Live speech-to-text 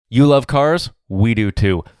You love cars? We do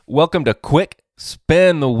too. Welcome to Quick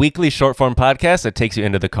Spin, the weekly short-form podcast that takes you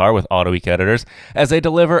into the car with Autoweek editors as they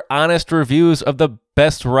deliver honest reviews of the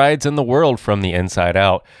best rides in the world from the inside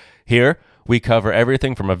out. Here, we cover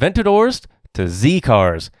everything from Aventadors to Z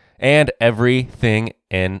cars and everything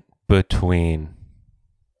in between.